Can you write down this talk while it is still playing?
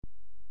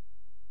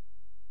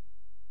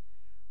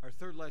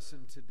Our third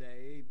lesson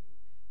today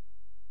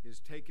is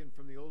taken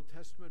from the Old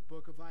Testament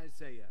book of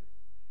Isaiah.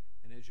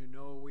 And as you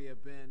know, we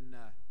have been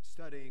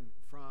studying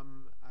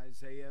from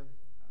Isaiah,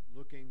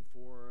 looking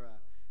for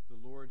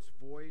the Lord's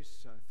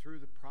voice through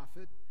the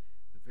prophet,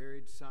 the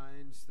varied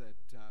signs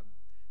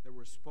that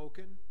were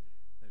spoken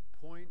that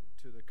point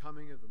to the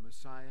coming of the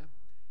Messiah.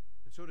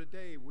 And so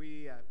today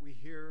we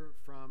hear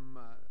from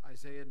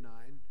Isaiah 9,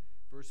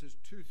 verses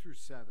 2 through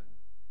 7.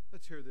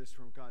 Let's hear this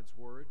from God's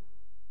Word.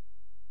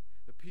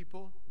 The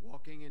people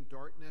walking in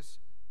darkness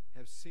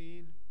have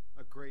seen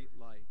a great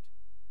light.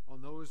 On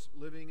those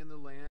living in the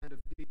land of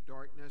deep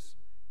darkness,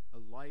 a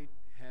light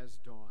has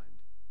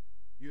dawned.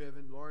 You have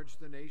enlarged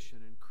the nation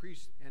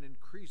and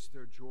increased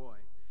their joy.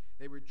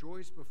 They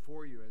rejoice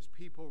before you as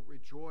people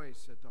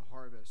rejoice at the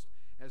harvest,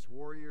 as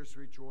warriors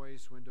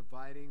rejoice when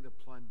dividing the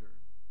plunder.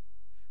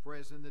 For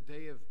as in the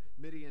day of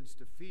Midian's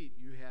defeat,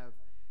 you have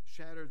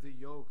shattered the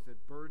yoke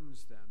that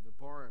burdens them, the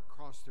bar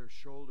across their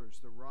shoulders,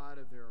 the rod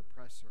of their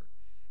oppressor.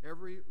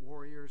 Every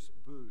warrior's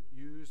boot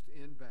used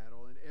in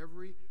battle and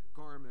every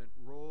garment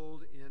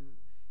rolled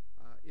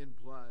in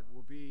blood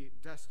will be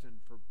destined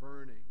for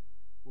burning,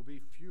 will be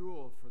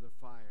fuel for the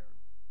fire.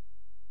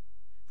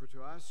 For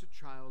to us a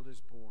child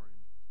is born,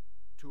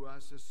 to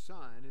us a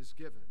son is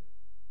given,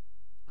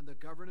 and the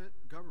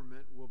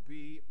government will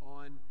be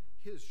on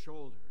his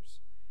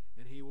shoulders,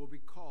 and he will be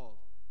called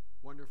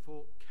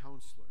Wonderful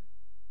Counselor,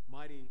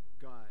 Mighty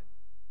God,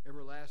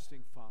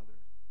 Everlasting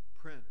Father,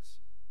 Prince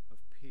of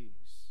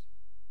Peace.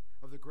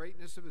 Of the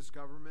greatness of his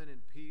government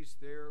and peace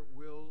there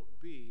will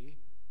be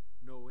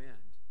no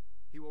end.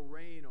 He will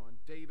reign on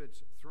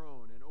David's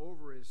throne and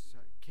over his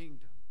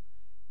kingdom,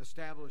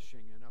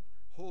 establishing and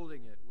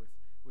upholding it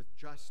with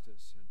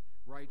justice and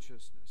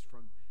righteousness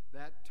from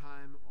that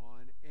time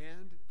on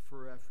and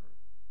forever.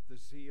 The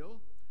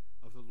zeal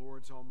of the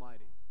Lord's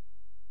Almighty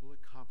will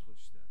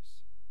accomplish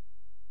this.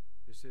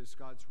 This is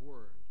God's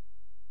word.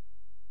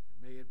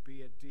 And may it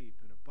be a deep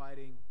and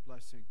abiding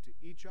blessing to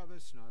each of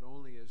us, not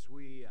only as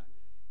we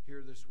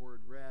hear this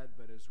word read,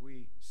 but as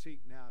we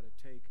seek now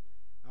to take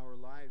our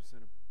lives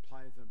and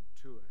apply them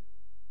to it.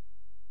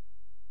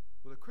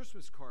 Well, the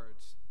Christmas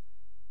cards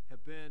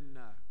have been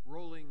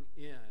rolling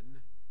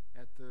in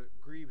at the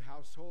Grieve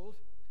household.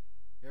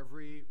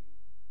 Every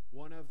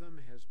one of them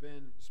has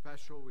been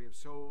special. We have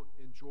so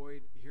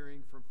enjoyed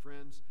hearing from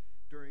friends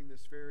during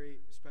this very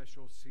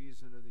special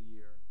season of the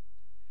year.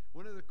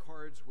 One of the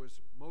cards was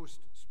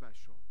most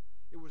special.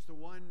 It was the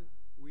one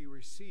we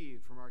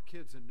received from our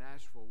kids in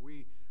Nashville.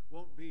 We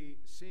won't be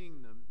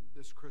seeing them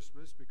this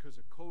Christmas because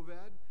of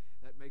COVID.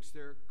 That makes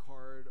their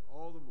card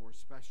all the more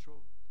special,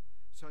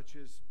 such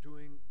as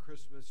doing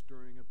Christmas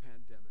during a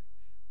pandemic.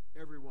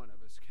 Every one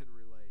of us can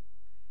relate.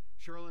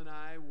 Cheryl and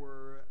I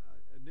were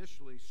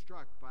initially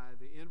struck by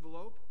the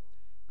envelope.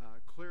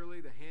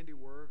 Clearly, the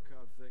handiwork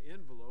of the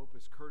envelope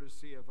is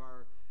courtesy of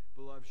our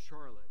beloved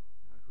Charlotte,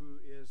 who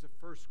is a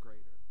first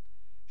grader.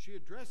 She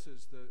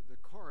addresses the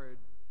card,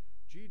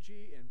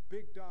 Gigi and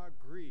Big Dog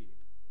Grieve.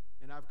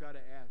 And I've got to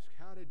ask,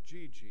 how did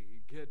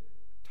Gigi get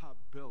top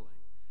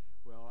billing?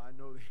 Well, I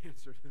know the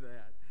answer to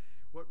that.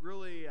 What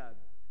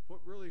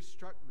really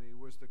struck me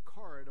was the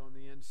card on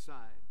the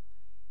inside.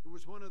 It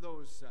was one of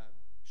those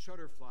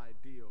Shutterfly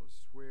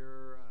deals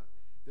where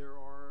there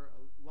are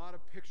a lot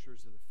of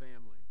pictures of the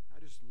family.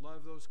 I just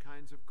love those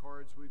kinds of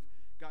cards. We've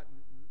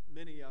gotten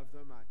many of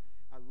them.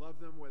 I love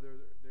them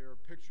whether they're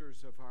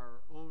pictures of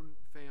our own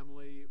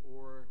family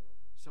or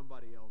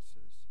somebody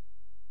else's.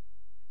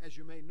 As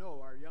you may know,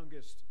 our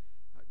youngest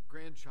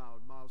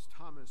grandchild, Miles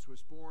Thomas,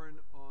 was born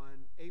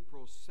on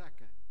April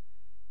 2nd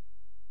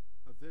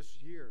of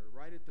this year,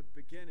 right at the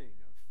beginning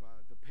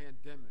of the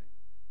pandemic.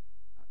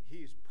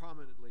 He's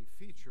prominently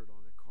featured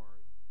on the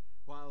card,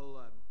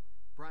 while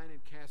Brian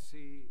and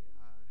Cassie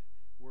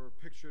were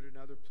pictured in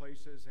other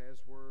places, as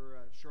were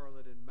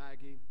Charlotte and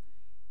Maggie.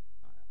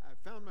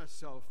 I found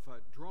myself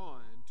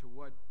drawn to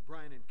what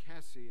Brian and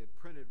Cassie had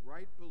printed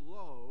right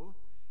below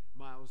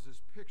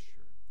Miles's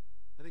picture.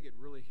 I think it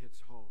really hits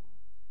home.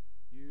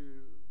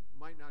 You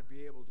might not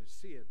be able to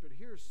see it, but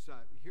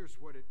here's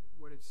what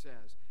it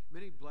says.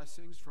 Many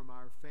blessings from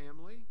our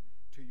family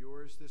to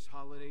yours this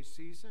holiday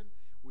season.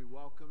 We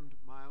welcomed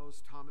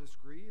Miles Thomas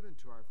Grieve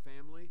into our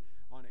family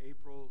on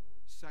April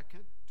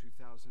 2nd,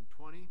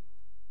 2020.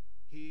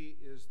 He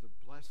is the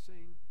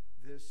blessing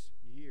this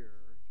year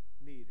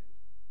needed.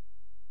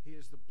 He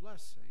is the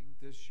blessing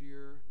this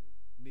year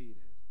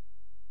needed.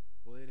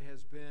 Well, it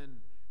has been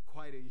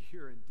quite a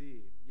year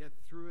indeed. Yet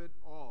through it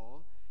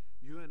all,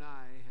 you and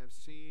I have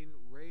seen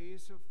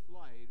rays of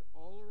light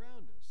all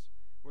around us,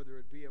 whether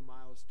it be a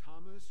Miles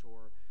Thomas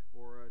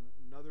or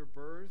another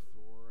birth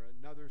or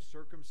another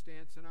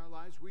circumstance in our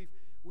lives.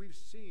 We've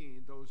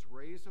seen those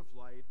rays of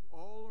light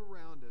all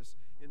around us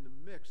in the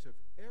mix of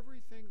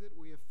everything that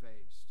we have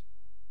faced.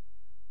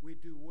 We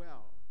do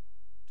well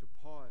to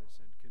pause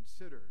and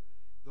consider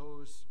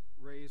those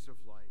rays of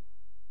light,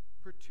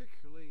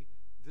 particularly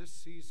this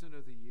season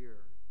of the year.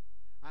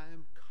 I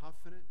am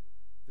confident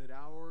that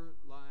our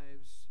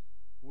lives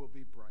will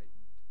be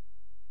brightened.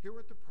 Hear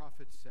what the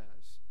prophet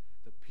says.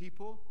 The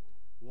people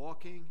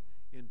walking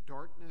in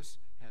darkness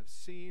have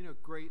seen a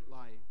great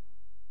light.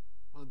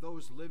 On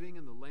those living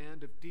in the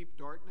land of deep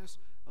darkness,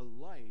 a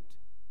light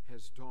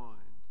has dawned.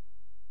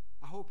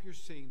 I hope you're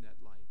seeing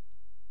that light.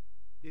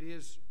 It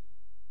is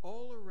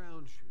all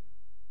around you.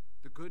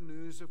 The good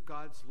news of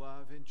God's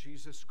love in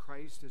Jesus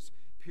Christ is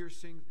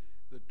piercing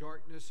the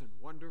darkness in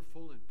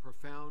wonderful and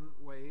profound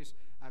ways.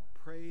 I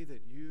pray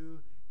that you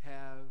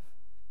have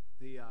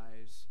the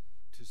eyes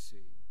to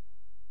see.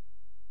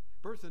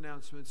 Birth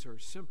announcements are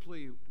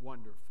simply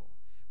wonderful.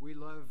 We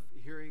love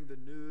hearing the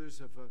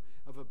news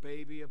of a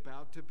baby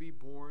about to be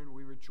born.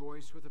 We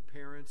rejoice with the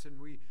parents, and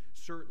we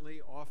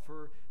certainly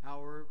offer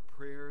our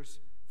prayers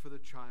for the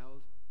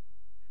child.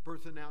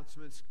 Birth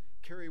announcements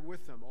carry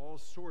with them all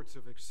sorts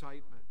of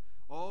excitement.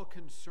 All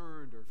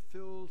concerned are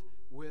filled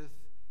with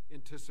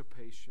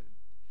anticipation.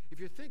 If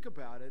you think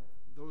about it,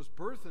 those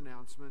birth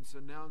announcements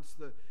announce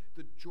the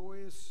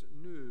joyous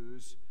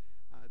news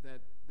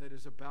that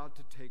is about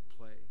to take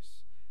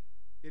place.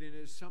 It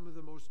is some of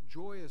the most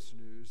joyous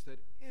news that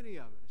any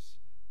of us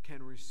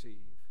can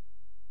receive.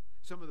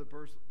 Some of the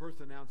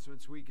birth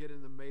announcements we get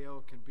in the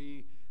mail can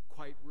be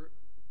quite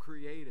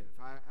creative.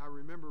 I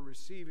remember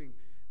receiving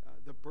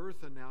the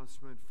birth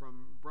announcement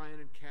from Brian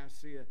and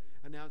Cassie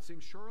announcing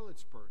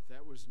Charlotte's birth.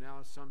 That was now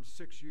some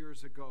 6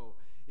 years ago.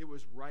 It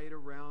was right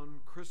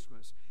around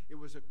Christmas. It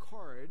was a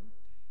card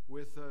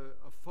with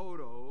a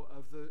photo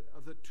of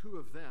the two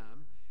of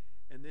them,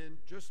 and then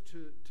just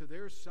to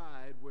their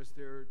side was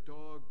their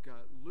dog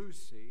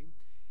Lucy,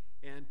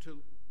 and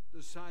to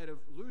the side of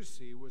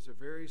Lucy was a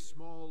very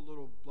small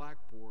little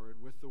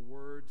blackboard with the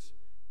words,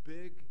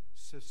 "Big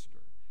Sister."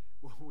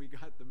 Well, we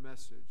got the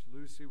message.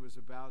 Lucy was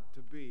about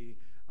to be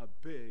a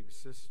big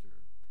sister.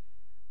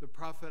 The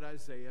prophet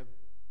Isaiah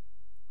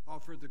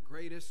offered the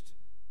greatest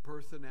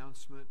birth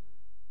announcement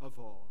of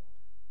all.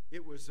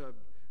 It was a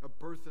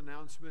birth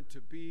announcement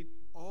to beat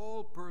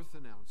all birth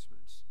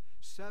announcements.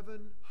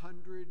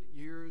 700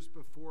 years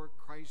before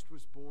Christ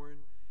was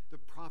born, the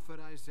prophet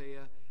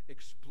Isaiah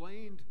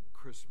explained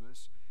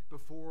Christmas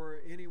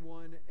before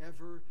anyone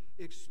ever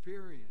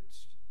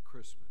experienced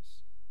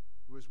Christmas.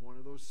 It was one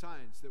of those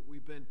signs that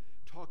we've been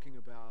talking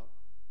about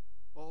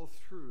all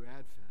through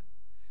Advent.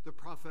 The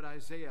prophet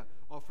Isaiah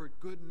offered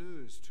good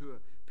news to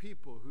a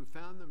people who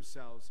found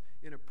themselves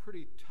in a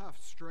pretty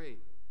tough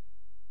strait.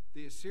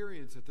 The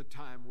Assyrians at the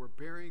time were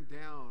bearing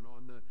down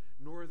on the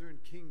northern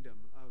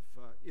kingdom of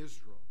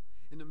Israel.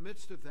 In the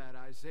midst of that,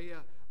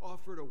 Isaiah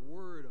offered a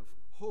word of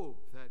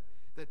hope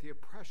that the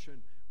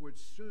oppression would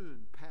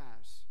soon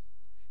pass.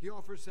 He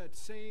offers that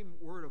same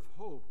word of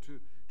hope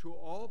to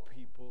all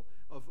people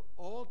of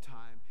all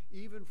time,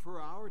 even for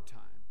our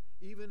time,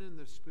 even in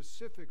the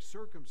specific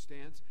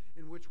circumstance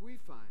in which we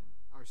find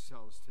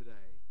ourselves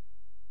today.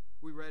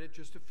 We read it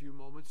just a few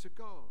moments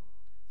ago.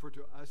 For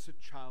to us a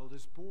child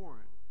is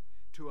born,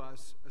 to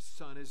us a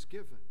son is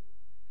given,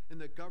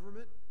 and the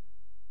government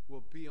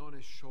will be on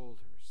his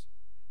shoulders,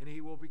 and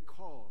he will be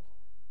called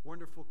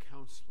Wonderful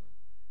Counselor,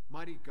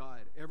 Mighty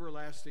God,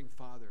 Everlasting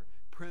Father,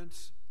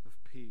 Prince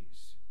of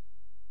Peace.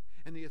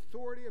 And the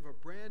authority of a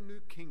brand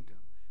new kingdom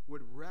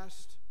would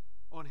rest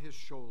on his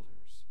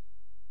shoulders.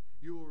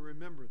 You will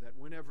remember that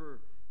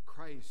whenever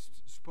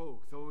Christ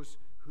spoke, those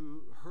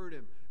who heard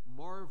him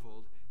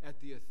marveled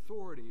at the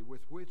authority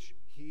with which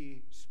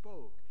he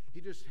spoke. He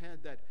just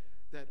had that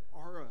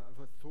aura of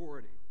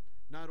authority,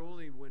 not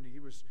only when he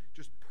was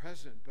just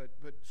present, but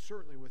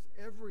certainly with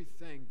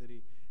everything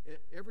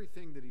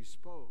that he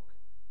spoke.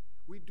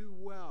 We do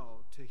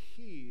well to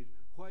heed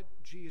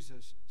what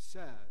Jesus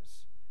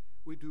says.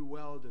 We do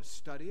well to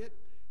study it.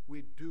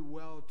 We do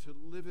well to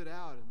live it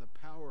out in the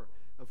power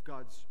of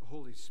God's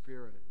Holy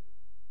Spirit.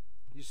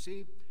 You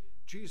see,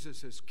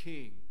 Jesus is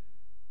king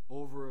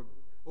over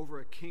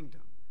a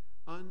kingdom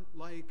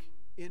unlike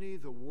any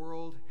the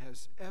world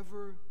has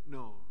ever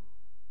known.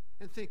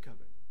 And think of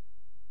it.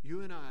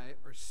 You and I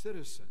are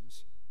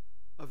citizens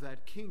of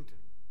that kingdom,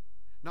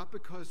 not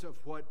because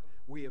of what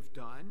we have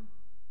done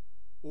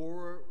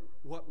or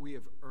what we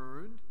have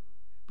earned,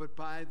 but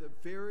by the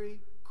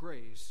very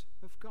grace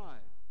of God.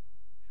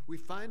 We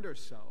find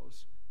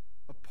ourselves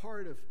a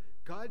part of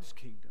God's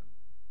kingdom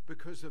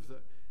because of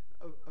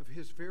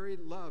his very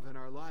love in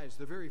our lives,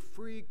 the very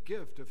free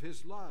gift of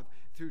his love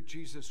through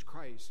Jesus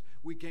Christ.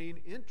 We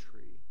gain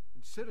entry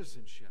and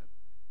citizenship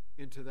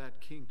into that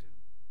kingdom.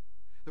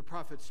 The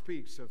prophet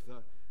speaks of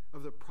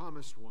the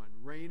promised one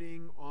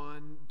reigning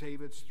on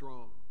David's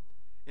throne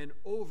and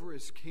over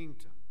his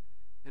kingdom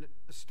and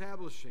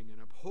establishing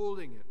and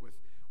upholding it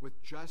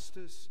with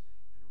justice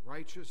and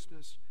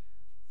righteousness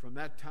from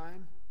that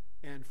time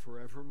and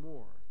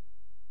forevermore,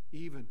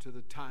 even to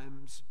the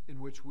times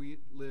in which we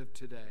live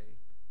today.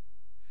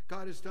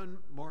 God has done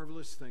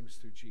marvelous things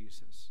through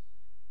Jesus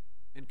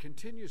and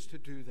continues to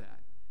do that.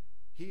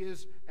 He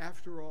is,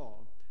 after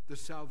all, the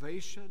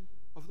salvation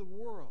of the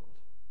world.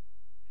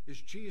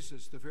 Is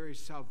Jesus the very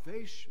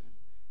salvation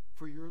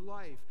for your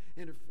life.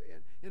 And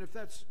if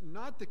that's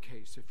not the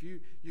case, if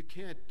you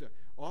can't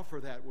offer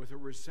that with a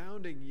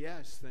resounding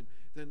yes,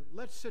 then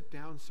let's sit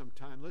down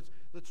sometime.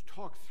 Let's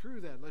talk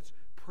through that. Let's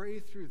pray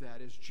through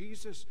that. Is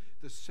Jesus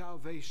the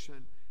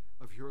salvation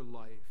of your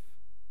life?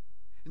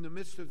 In the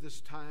midst of this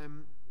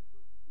time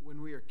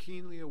when we are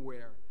keenly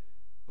aware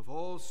of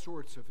all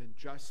sorts of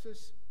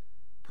injustice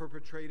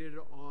perpetrated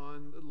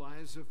on the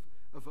lives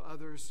of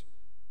others,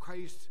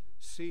 Christ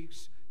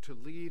seeks to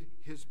lead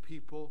his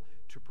people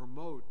to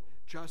promote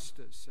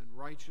justice and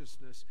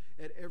righteousness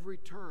at every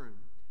turn.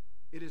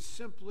 It is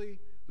simply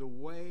the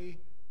way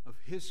of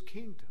his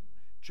kingdom,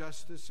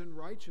 justice and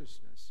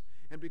righteousness.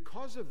 And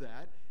because of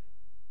that,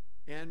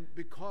 and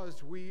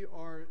because we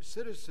are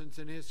citizens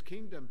in his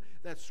kingdom,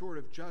 that sort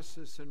of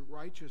justice and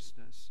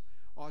righteousness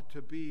ought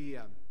to be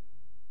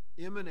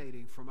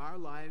emanating from our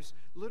lives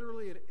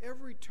literally at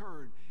every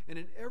turn and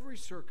in every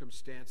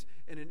circumstance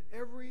and in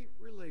every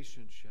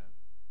relationship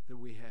that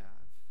we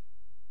have.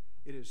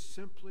 It is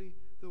simply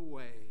the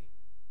way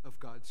of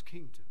God's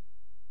kingdom,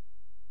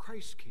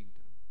 Christ's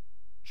kingdom,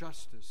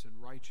 justice and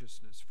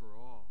righteousness for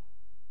all.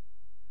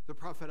 The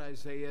prophet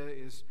Isaiah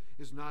is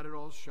not at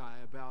all shy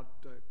about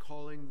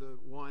calling the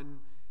one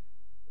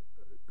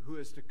who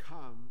is to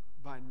come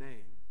by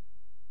name.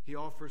 He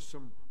offers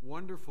some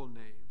wonderful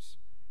names.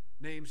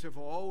 Names have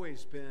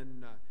always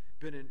been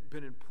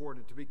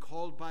important. To be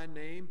called by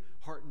name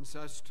heartens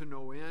us to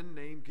no end.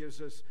 Name gives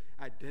us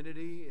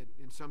identity.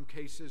 In some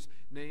cases,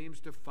 names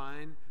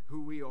define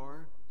who we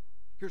are.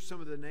 Here's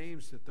some of the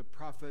names that the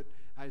prophet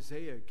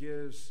Isaiah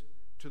gives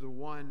to the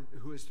one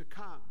who is to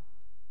come.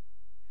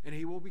 And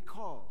he will be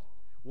called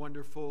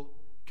Wonderful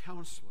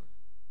Counselor.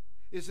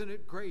 Isn't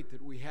it great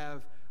that we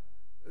have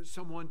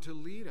someone to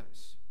lead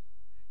us?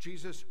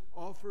 Jesus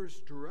offers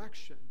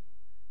direction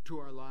to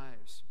our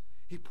lives.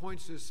 He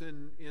points us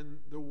in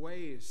the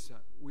ways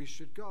we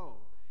should go.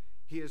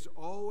 He is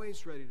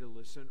always ready to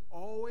listen,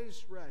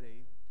 always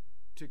ready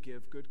to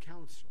give good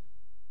counsel.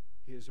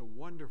 He is a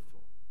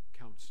wonderful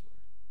counselor.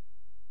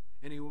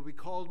 And he will be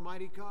called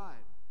Mighty God.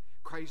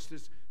 Christ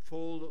is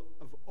full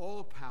of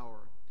all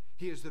power.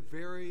 He is the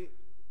very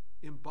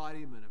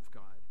embodiment of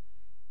God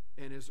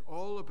and is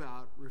all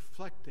about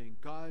reflecting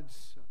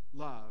God's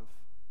love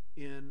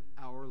in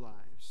our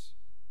lives.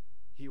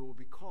 He will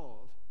be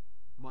called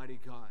Mighty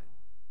God.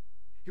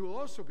 He will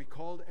also be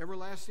called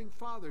Everlasting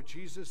Father.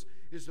 Jesus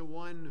is the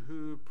one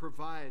who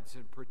provides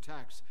and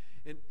protects.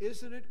 And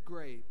isn't it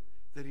great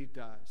that he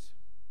does?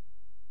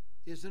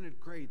 Isn't it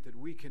great that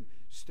we can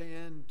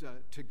stand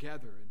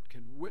together and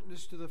can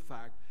witness to the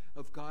fact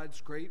of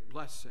God's great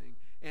blessing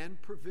and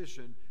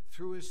provision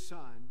through his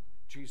Son,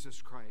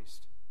 Jesus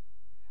Christ?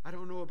 I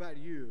don't know about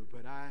you,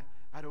 but I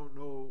don't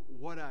know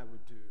what I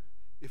would do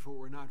if it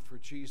were not for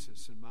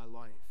Jesus in my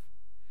life.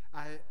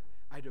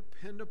 I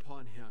depend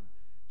upon him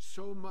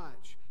so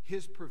much.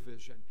 His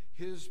provision,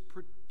 his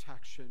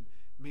protection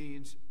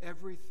means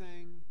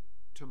everything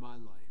to my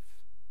life.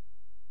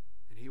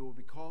 And he will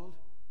be called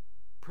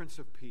Prince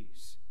of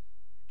Peace.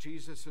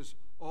 Jesus is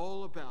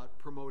all about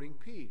promoting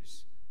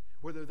peace,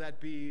 whether that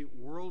be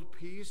world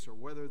peace or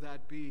whether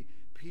that be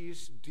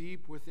peace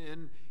deep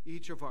within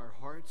each of our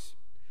hearts.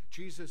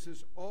 Jesus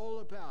is all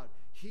about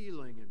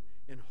healing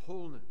and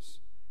wholeness.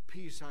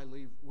 Peace I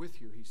leave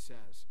with you, he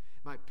says.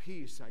 My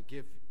peace I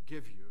give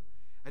you.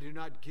 I do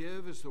not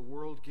give as the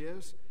world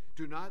gives.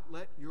 Do not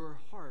let your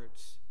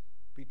hearts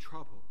be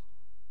troubled.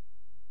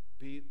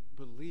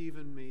 Believe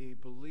in me.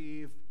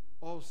 Believe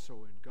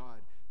also in God.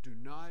 Do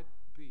not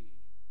be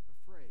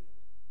afraid.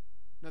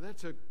 Now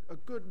that's a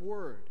good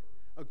word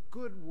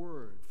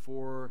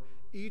for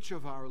each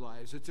of our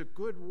lives. It's a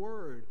good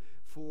word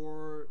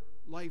for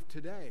life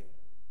today.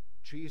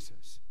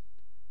 Jesus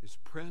is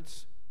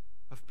Prince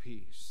of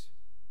Peace.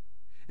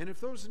 And if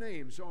those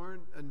names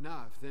aren't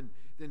enough, then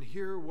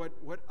hear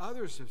what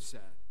others have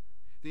said.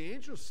 The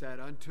angel said,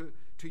 unto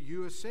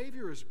you a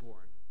Savior is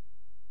born,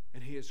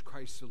 and he is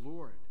Christ the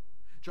Lord.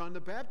 John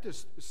the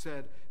Baptist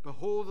said,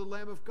 behold the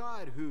Lamb of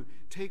God who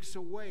takes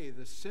away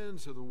the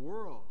sins of the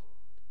world.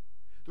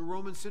 The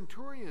Roman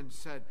centurion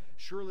said,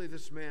 surely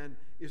this man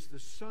is the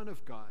Son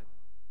of God.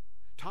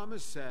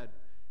 Thomas said,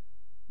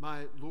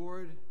 my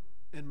Lord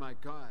and my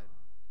God.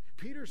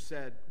 Peter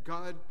said,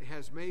 God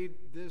has made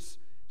this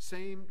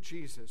same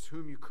Jesus,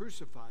 whom you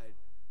crucified,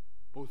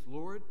 both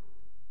Lord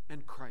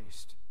and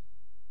Christ.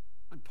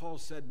 And Paul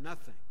said,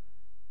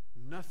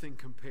 nothing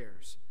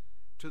compares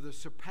to the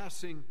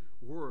surpassing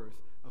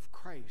worth of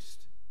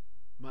Christ,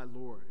 my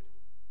Lord.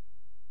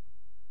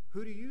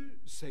 Who do you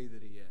say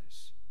that he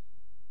is?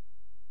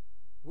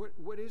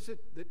 What is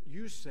it that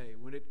you say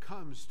when it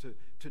comes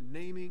to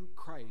naming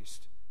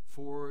Christ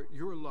for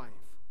your life?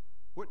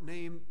 What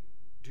name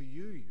do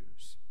you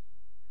use?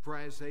 For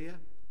Isaiah,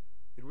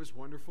 it was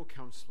Wonderful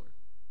Counselor,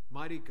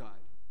 Mighty God,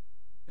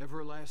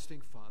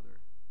 Everlasting Father,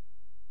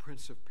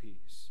 Prince of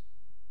Peace.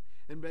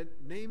 And by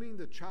naming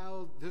the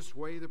child this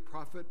way, the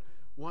prophet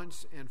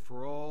once and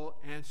for all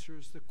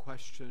answers the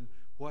question,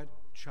 what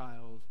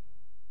child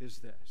is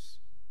this?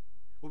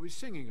 We'll be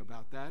singing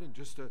about that in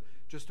just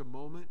a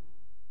moment.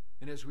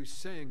 And as we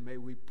sing, may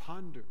we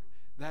ponder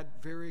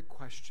that very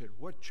question,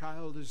 what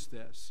child is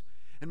this?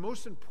 And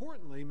most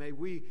importantly, may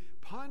we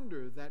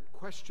ponder that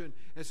question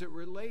as it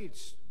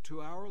relates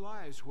to our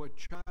lives. What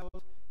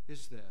child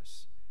is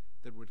this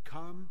that would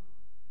come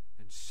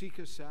and seek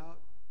us out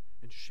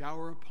and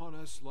shower upon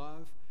us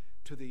love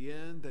to the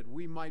end that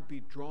we might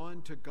be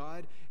drawn to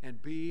God and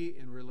be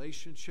in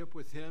relationship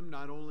with Him,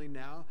 not only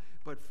now,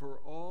 but for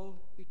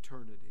all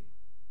eternity?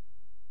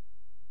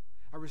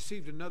 I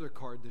received another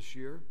card this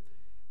year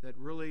that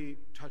really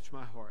touched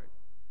my heart.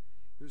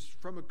 It was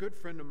from a good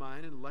friend of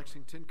mine in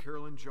Lexington,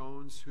 Carolyn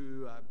Jones,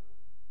 who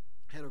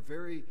had a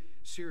very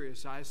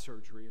serious eye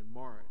surgery in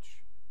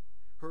March.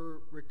 Her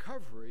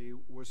recovery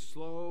was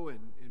slow and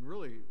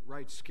really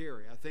right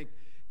scary. I think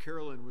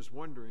Carolyn was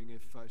wondering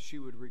if she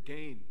would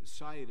regain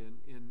sight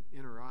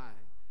in her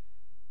eye.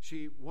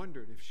 She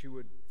wondered if she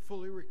would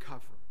fully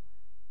recover.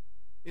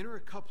 Enter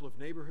a couple of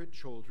neighborhood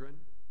children,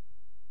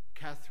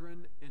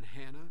 Catherine and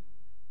Hannah.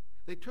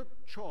 They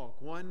took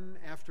chalk one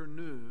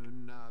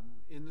afternoon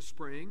in the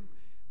spring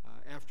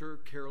after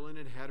Carolyn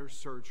had had her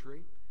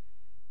surgery.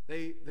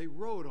 They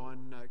wrote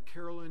on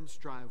Carolyn's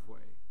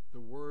driveway the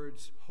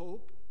words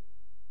hope,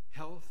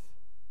 health,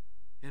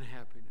 and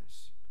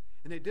happiness.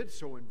 And they did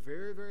so in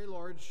very, very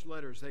large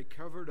letters. They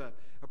covered a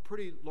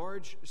pretty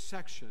large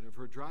section of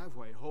her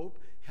driveway: hope,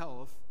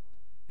 health,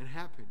 and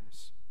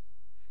happiness.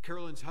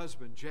 Carolyn's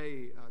husband,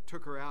 Jay,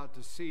 took her out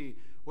to see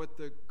what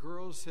the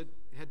girls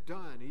had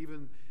done,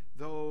 even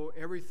though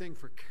everything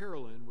for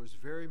Carolyn was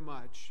very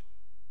much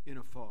in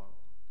a fog.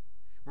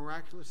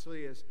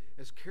 Miraculously,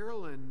 as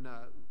Carolyn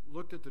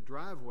looked at the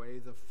driveway,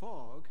 the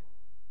fog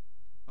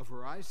of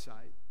her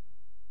eyesight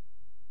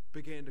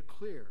began to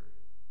clear,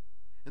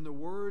 and the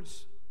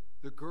words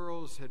the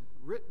girls had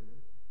written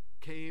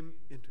came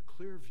into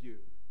clear view.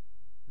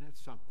 And that's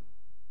something.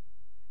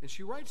 And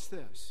she writes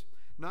this: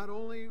 not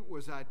only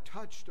was I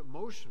touched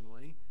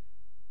emotionally,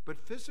 but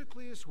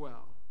physically as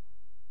well.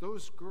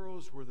 Those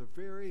girls were the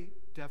very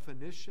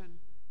definition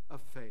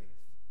of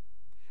faith.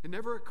 It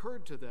never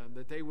occurred to them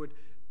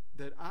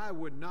that I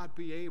would not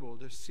be able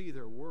to see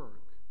their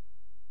work.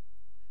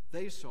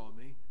 They saw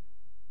me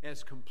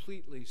as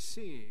completely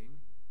seeing,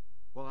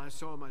 while I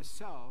saw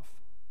myself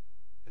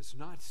as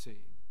not seeing.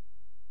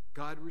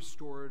 God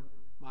restored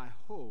my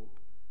hope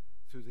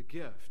through the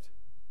gift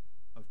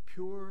of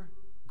pure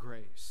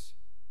grace.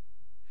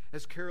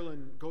 As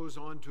Carolyn goes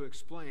on to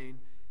explain,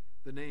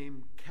 the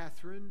name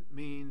Catherine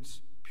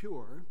means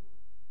pure,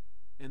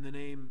 and the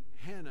name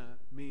Hannah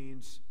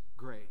means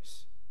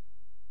grace.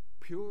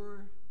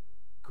 Pure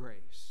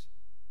grace.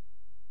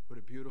 What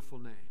a beautiful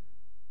name.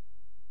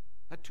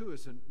 That too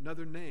is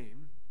another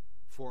name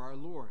for our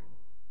Lord.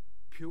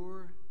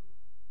 Pure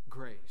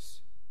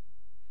grace.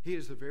 He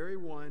is the very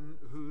one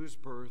whose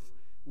birth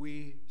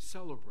we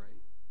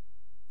celebrate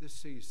this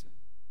season.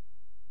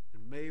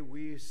 And may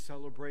we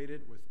celebrate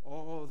it with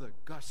all the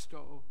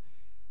gusto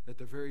that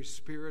the very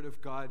Spirit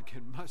of God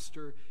can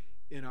muster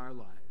in our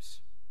lives.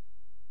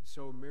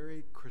 So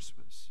Merry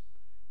Christmas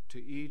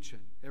to each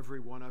and every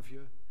one of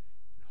you. And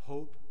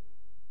hope,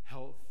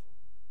 health,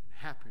 and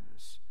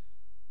happiness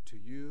to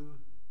you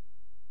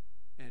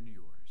and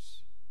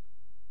yours.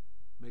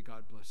 May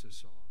God bless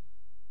us all.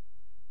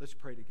 Let's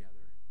pray together.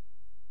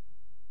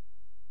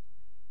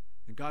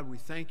 And God, we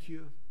thank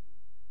you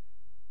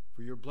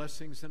for your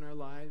blessings in our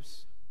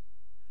lives.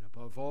 And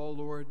above all,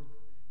 Lord,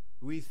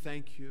 we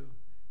thank you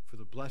for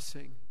the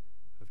blessing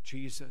of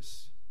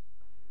Jesus.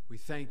 We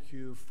thank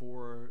you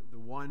for the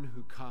one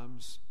who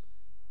comes.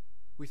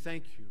 We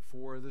thank you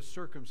for the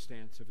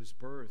circumstance of his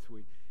birth.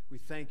 We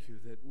thank you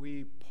that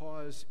we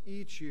pause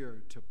each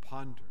year to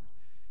ponder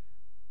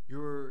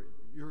your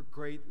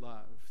great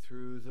love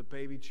through the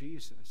baby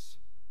Jesus.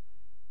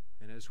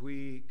 And as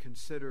we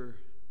consider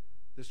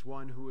this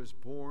one who was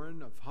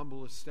born of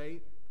humble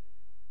estate,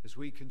 as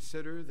we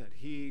consider that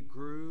he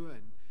grew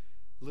and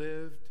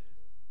lived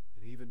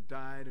and even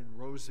died and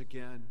rose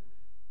again,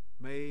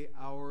 may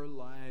our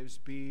lives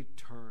be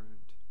turned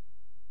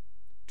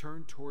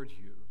toward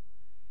you.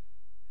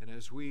 And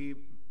as we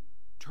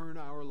turn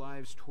our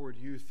lives toward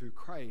you through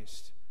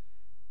Christ,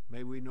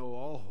 may we know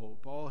all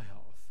hope, all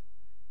health,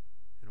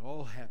 and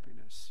all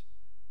happiness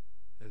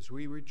as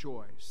we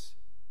rejoice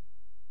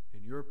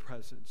in your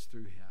presence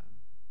through him.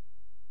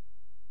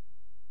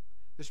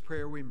 This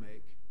prayer we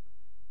make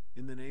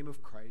in the name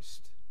of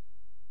Christ.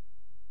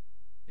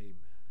 Amen.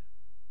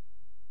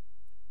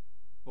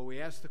 Well, we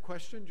asked the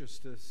question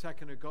just a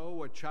second ago,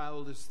 what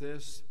child is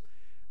this?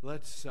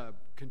 Let's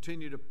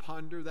continue to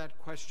ponder that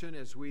question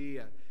as we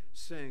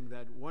sing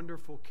that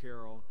wonderful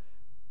carol,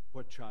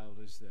 What Child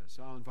Is This?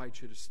 I'll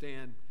invite you to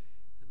stand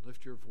and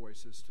lift your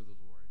voices to the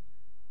Lord.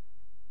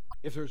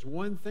 If there's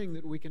one thing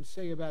that we can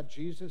say about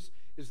Jesus,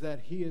 is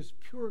that he is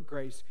pure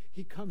grace.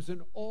 He comes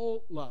in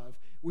all love.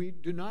 We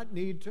do not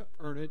need to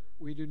earn it.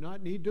 We do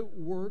not need to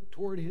work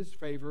toward his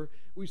favor.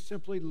 We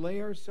simply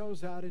lay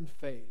ourselves out in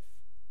faith.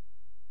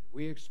 And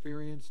we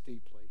experience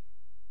deeply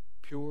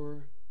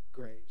pure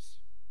grace.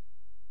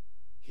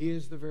 He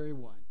is the very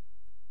one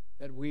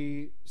that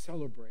we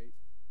celebrate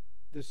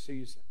this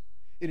season.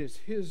 It is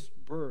his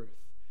birth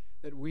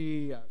that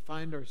we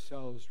find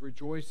ourselves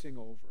rejoicing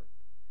over.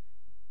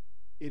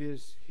 It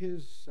is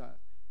his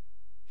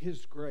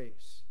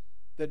grace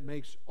that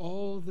makes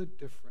all the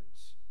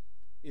difference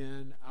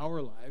in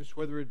our lives,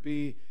 whether it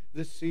be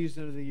this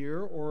season of the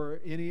year or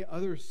any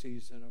other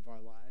season of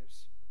our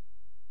lives.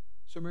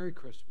 So Merry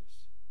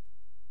Christmas.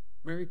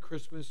 Merry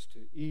Christmas to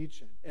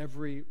each and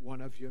every one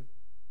of you.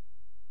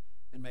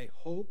 And may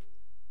hope,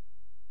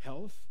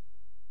 health,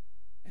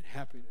 and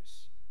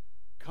happiness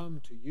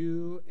come to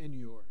you and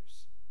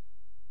yours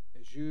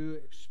as you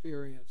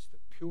experience the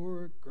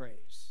pure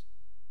grace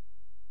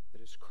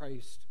that is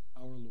Christ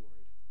our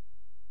Lord,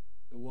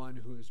 the one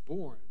who is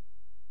born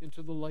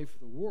into the life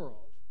of the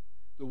world,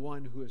 the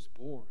one who is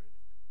born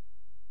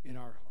in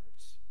our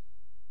hearts.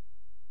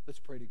 Let's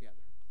pray together.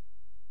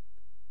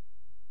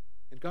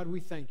 And God,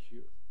 we thank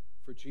you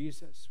for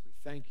Jesus. We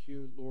thank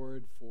you,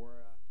 Lord, for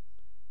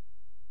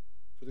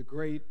the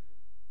great,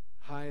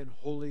 high, and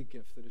holy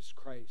gift that is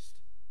Christ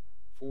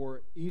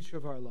for each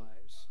of our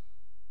lives.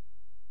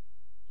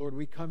 Lord,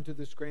 we come to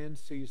this grand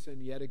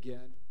season yet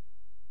again,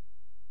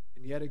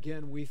 and yet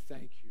again we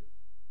thank you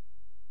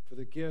for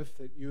the gift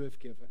that you have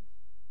given.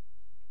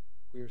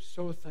 We are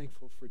so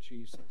thankful for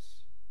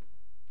Jesus.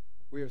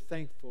 We are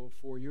thankful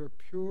for your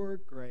pure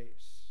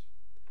grace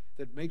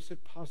that makes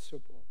it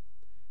possible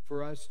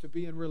for us to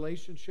be in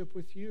relationship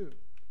with you.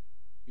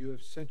 You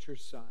have sent your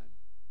Son,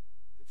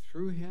 and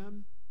through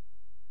him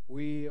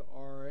we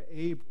are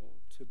able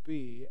to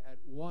be at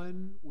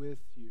one with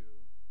you.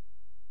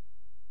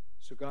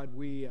 So God,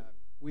 we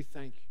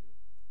thank you.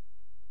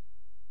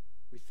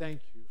 We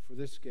thank you for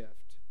this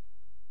gift.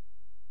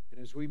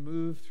 And as we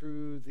move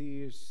through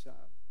these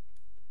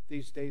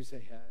days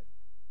ahead,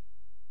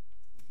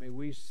 may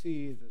we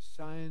see the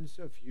signs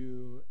of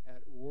you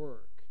at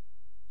work,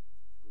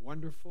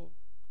 wonderful,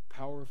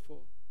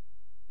 powerful,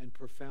 and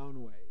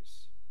profound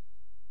ways.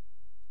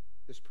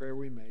 This prayer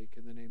we make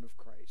in the name of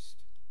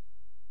Christ.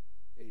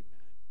 Amen.